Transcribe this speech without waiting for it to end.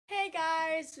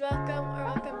guys,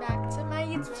 welcome back to my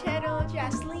YouTube channel,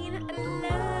 Jocelyn.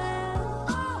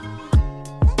 Hello.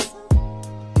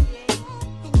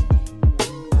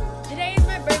 Today is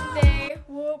my birthday.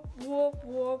 Whoop whoop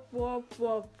whoop whoop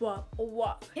whoop whoop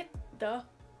whoop. Hit the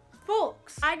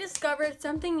folks. I discovered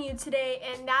something new today,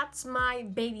 and that's my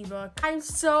baby book. I'm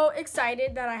so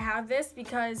excited that I have this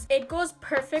because it goes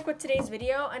perfect with today's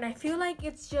video, and I feel like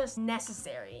it's just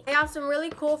necessary. I have some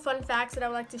really cool fun facts that I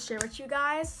would like to share with you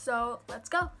guys, so let's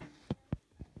go.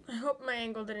 I hope my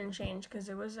angle didn't change because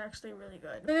it was actually really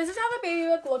good. So this is how the baby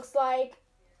book looks like.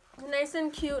 Nice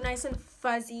and cute, nice and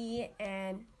fuzzy,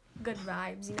 and good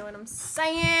vibes, you know what I'm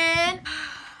saying?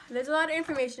 There's a lot of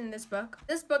information in this book.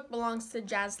 This book belongs to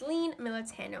Jocelyn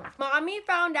Militano. Mommy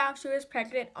found out she was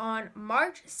pregnant on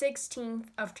March 16th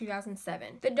of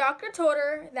 2007. The doctor told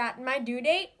her that my due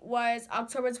date was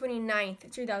October 29th,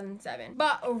 2007.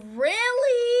 But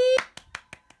really?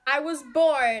 I was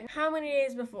born how many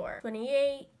days before?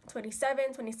 28,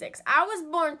 27, 26. I was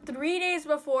born 3 days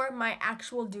before my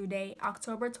actual due date,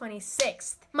 October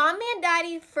 26th. Mommy and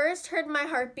Daddy first heard my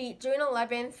heartbeat June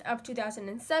 11th of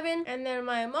 2007, and then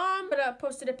my mom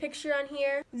posted a picture on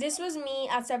here. This was me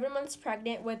at 7 months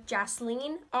pregnant with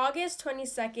Jocelyn, August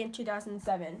 22nd,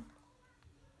 2007.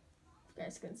 You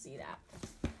guys can see that.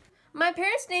 My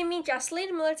parents named me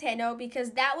Jocelyn Militano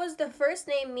because that was the first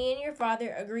name me and your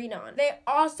father agreed on. They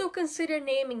also considered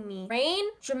naming me Rain,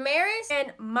 Jamaris,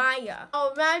 and Maya.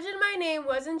 Oh, imagine my name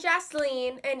wasn't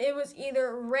Jocelyn and it was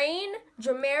either Rain,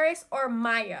 Jamaris, or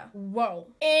Maya. Whoa.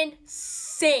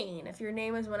 Insane. If your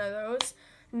name is one of those.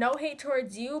 No hate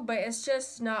towards you, but it's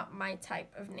just not my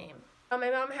type of name. My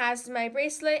mom has my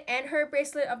bracelet and her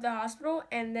bracelet of the hospital,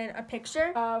 and then a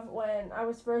picture of when I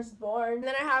was first born. And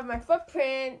then I have my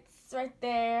footprints right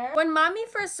there. When Mommy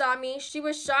first saw me, she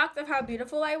was shocked of how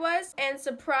beautiful I was and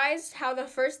surprised how the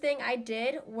first thing I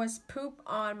did was poop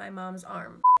on my mom's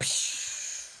arm.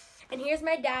 And here's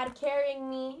my dad carrying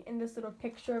me in this little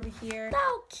picture over here.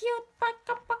 So cute. Oh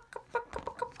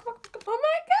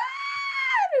my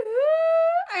god!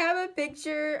 I have a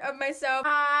picture of myself.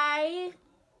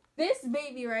 This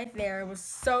baby right there was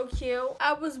so cute.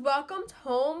 I was welcomed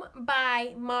home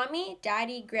by Mommy,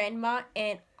 Daddy, Grandma,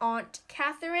 and Aunt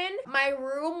Catherine. My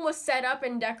room was set up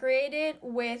and decorated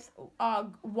with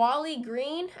Wally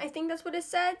Green, I think that's what it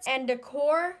said, and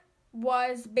decor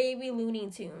was baby Looney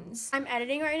Tunes. I'm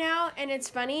editing right now, and it's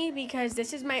funny because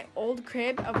this is my old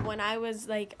crib of when I was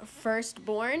like first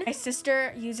born. My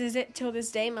sister uses it till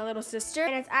this day, my little sister,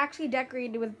 and it's actually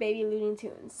decorated with baby Looney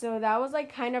Tunes. So that was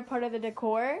like kind of part of the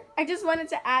decor. I just wanted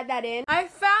to add that in. I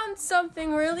found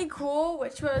something really cool,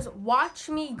 which was Watch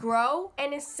Me Grow,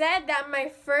 and it said that my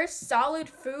first solid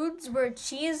foods were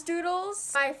cheese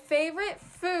doodles. My favorite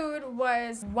food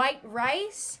was white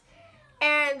rice.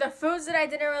 And the foods that I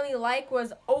didn't really like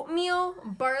was oatmeal,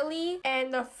 barley,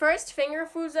 and the first finger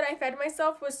foods that I fed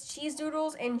myself was cheese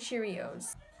doodles and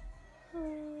Cheerios.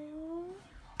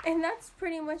 And that's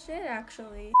pretty much it,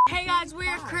 actually. Hey guys,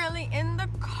 we're currently in the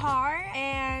car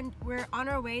and we're on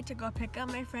our way to go pick up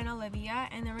my friend Olivia,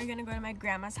 and then we're gonna go to my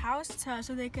grandma's house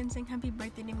so they can sing happy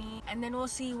birthday to me, and then we'll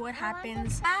see what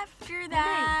happens after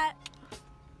that.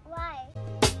 Why?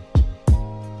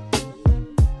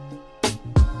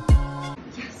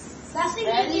 That's the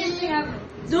easiest thing ever.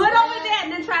 Do it over there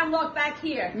and then try and walk back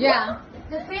here. Yeah.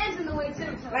 The fan's in the way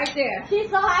too. So. Right there. She's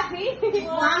so happy.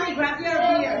 Mommy, grab your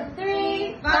beer.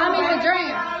 3, Mommy's a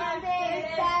dream. 5,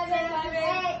 6, 7,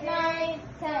 8, 9,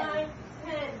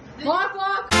 10. Walk,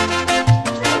 walk.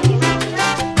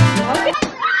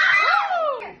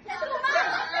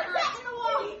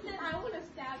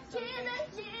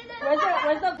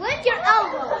 Lick your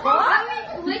elbow.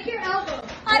 What? Lick your elbow.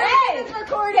 I don't think it's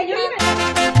recording. You even...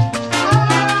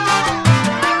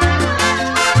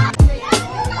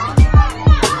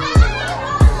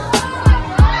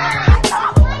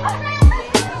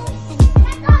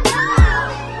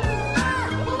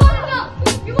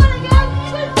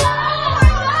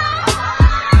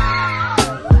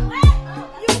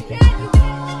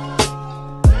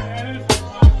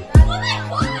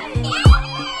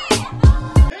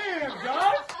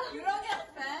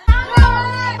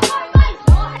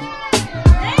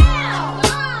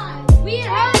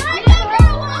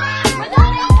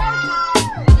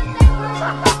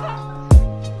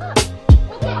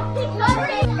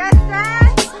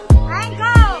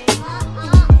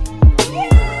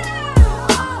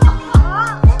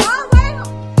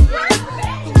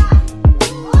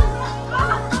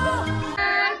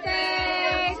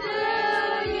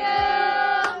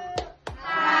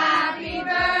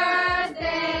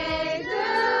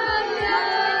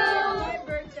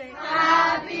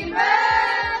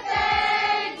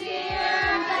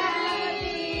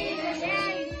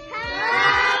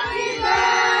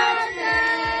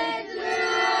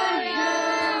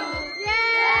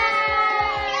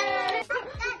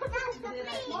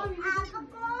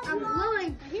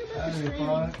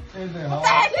 candles!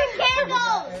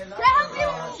 To help you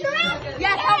drink!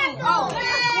 Yes, help me. Oh.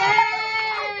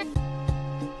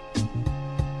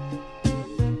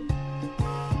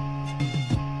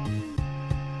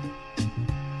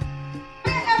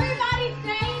 Everybody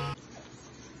sing!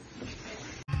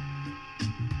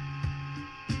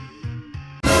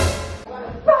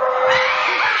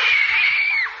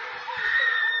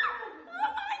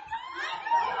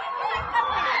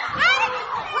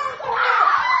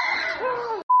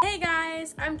 Hey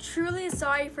guys, I'm truly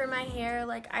sorry for my hair.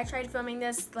 Like, I tried filming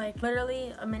this like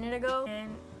literally a minute ago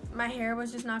and my hair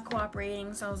was just not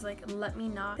cooperating, so I was like, let me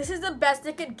not. This is the best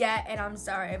it could get and I'm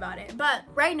sorry about it. But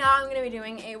right now I'm gonna be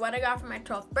doing a what I got for my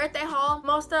 12th birthday haul.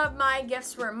 Most of my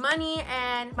gifts were money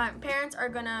and my parents are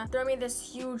gonna throw me this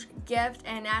huge gift,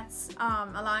 and that's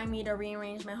allowing me to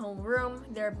rearrange my whole room.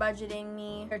 They're budgeting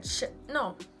me.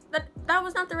 That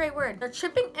was not the right word. They're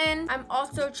chipping in. I'm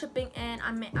also chipping in.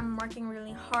 I'm working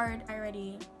really hard. I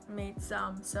already made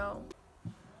some, so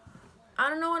I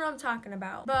don't know what I'm talking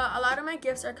about. But a lot of my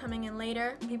gifts are coming in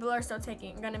later. People are still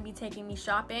gonna be taking me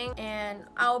shopping, and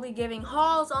I'll be giving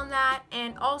hauls on that,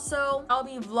 and also I'll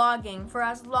be vlogging for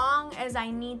as long as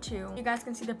I need to. You guys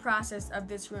can see the process of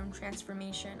this room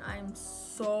transformation. I'm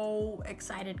so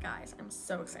excited, guys. I'm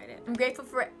so excited. I'm grateful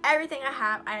for everything I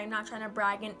have. I am not trying to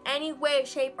brag in any way,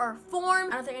 shape, or form.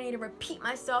 I don't think I need to repeat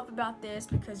myself about this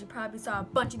because you probably saw a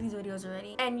bunch of these videos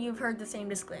already and you've heard the same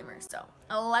disclaimer. So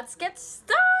let's get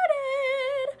started.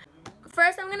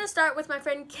 First, I'm gonna start with my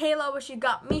friend Kayla, what she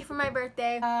got me for my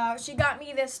birthday. She got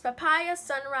me this Papaya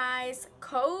Sunrise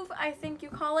Cove, I think you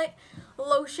call it,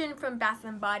 lotion from Bath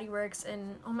and Body Works,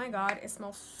 and oh my god, it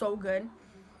smells so good.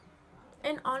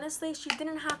 And honestly, she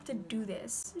didn't have to do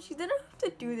this. She didn't have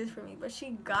to do this for me, but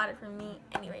she got it for me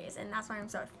anyways, and that's why I'm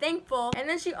so thankful. And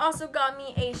then she also got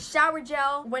me a shower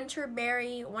gel,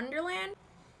 Winterberry Wonderland.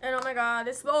 And oh my god,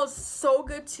 this smells so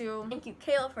good too. Thank you,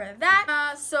 Kayla, for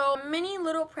that. So a mini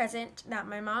little present that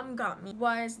my mom got me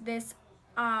was this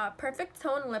Perfect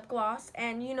Tone lip gloss.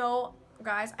 And you know,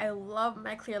 guys, I love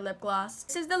my clear lip gloss.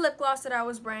 This is the lip gloss that I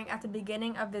was wearing at the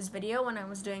beginning of this video when I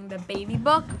was doing the baby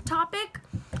book topic.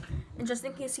 And just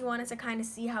in case you wanted to kind of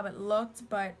see how it looked,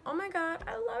 but oh my god,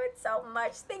 I love it so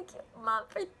much. Thank you, Mom,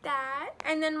 for that.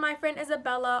 And then my friend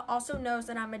Isabella also knows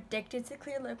that I'm addicted to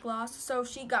clear lip gloss, so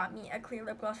she got me a clear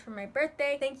lip gloss for my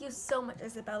birthday. Thank you so much,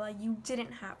 Isabella. You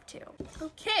didn't have to.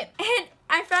 Okay, and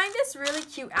I find this really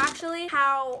cute, actually,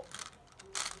 how,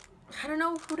 I don't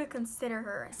know who to consider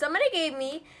her. Somebody gave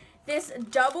me this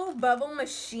double bubble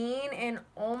machine, and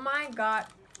oh my god,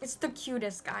 it's the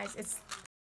cutest, guys.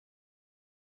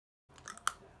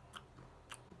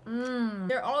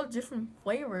 They're all different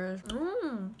flavors.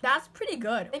 That's pretty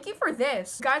good. Thank you for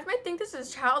this. You guys might think this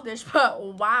is childish, but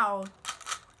wow.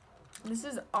 This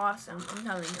is awesome, I'm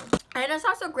telling you. And it's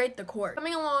also great decor.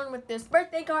 Coming along with this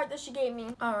birthday card that she gave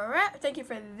me. Alright, thank you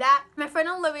for that. My friend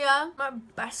Olivia, my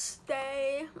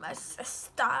bestie, my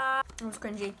sister. It was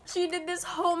cringy. She did this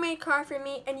homemade card for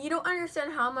me, and you don't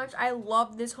understand how much I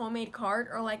love this homemade card,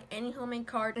 or like any homemade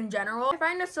card in general. I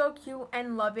find it so cute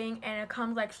and loving, and it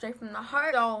comes like straight from the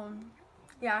heart. So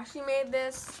yeah, she made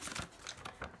this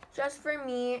just for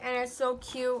me, and it's so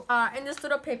cute. And this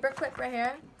little paper clip right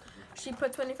here, she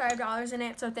put $25 in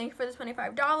it, so thank you for the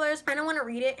 $25. I don't want to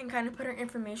read it and kind of put her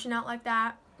information out like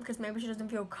that because maybe she doesn't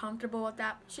feel comfortable with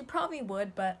that. She probably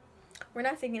would, but we're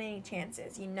not taking any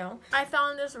chances, you know. I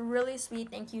found this really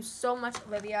sweet. Thank you so much,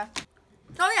 Olivia.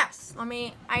 Oh yes,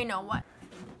 I know what.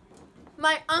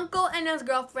 My uncle and his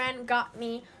girlfriend got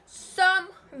me some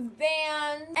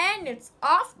Vans, and it's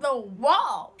off the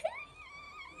wall.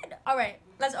 All right,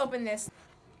 let's open this.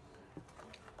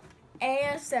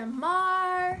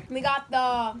 ASMR. We got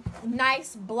the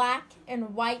nice black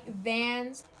and white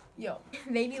Vans. Yo,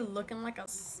 they be looking like a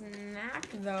snack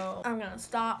though. I'm gonna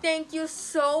stop. Thank you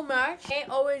so much. They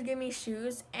always give me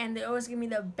shoes, and they always give me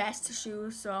the best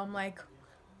shoes, so I'm like,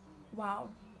 wow,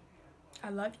 I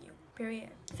love you, period.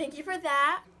 Thank you for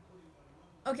that.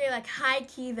 Okay, like high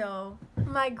key though,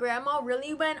 my grandma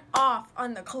really went off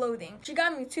on the clothing. She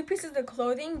got me 2 pieces of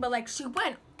clothing, but like she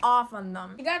went off on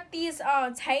them. You got these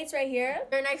tights right here.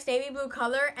 They're a nice navy blue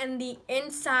color, and the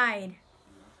inside,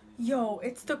 yo,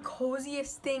 it's the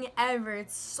coziest thing ever.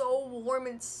 It's so warm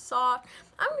and soft.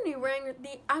 I'm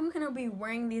gonna be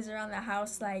wearing these around the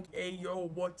house like, hey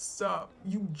yo, what's up?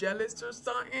 You jealous or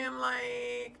something?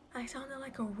 Like, I sounded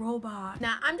like a robot.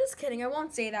 Nah, I'm just kidding. I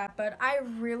won't say that, but I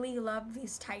really love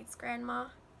these tights, Grandma.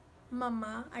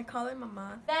 Mama. I call her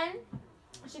Mama. Then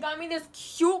She got me this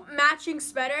cute matching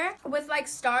sweater with like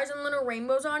stars and little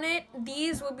rainbows on it.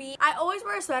 These will be, I always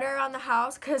wear a sweater around the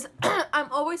house because I'm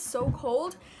always so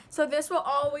cold. So this will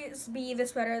always be the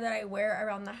sweater that I wear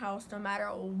around the house no matter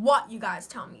what you guys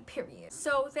tell me, period.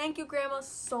 So thank you, Grandma,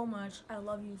 so much. I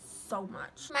love you so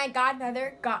much. My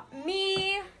godmother got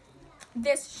me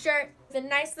this shirt with a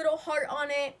nice little heart on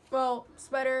it. Well,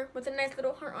 sweater with a nice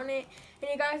little heart on it. And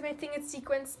you guys may think it's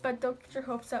sequins, but don't get your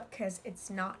hopes up because it's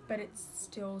not. But it's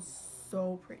still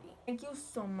so pretty. Thank you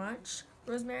so much,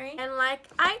 Rosemary. And like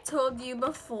I told you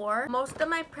before, most of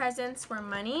my presents were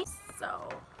money. So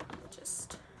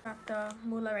just got the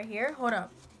moolah right here. Hold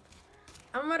up.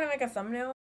 I'm gonna make a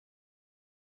thumbnail.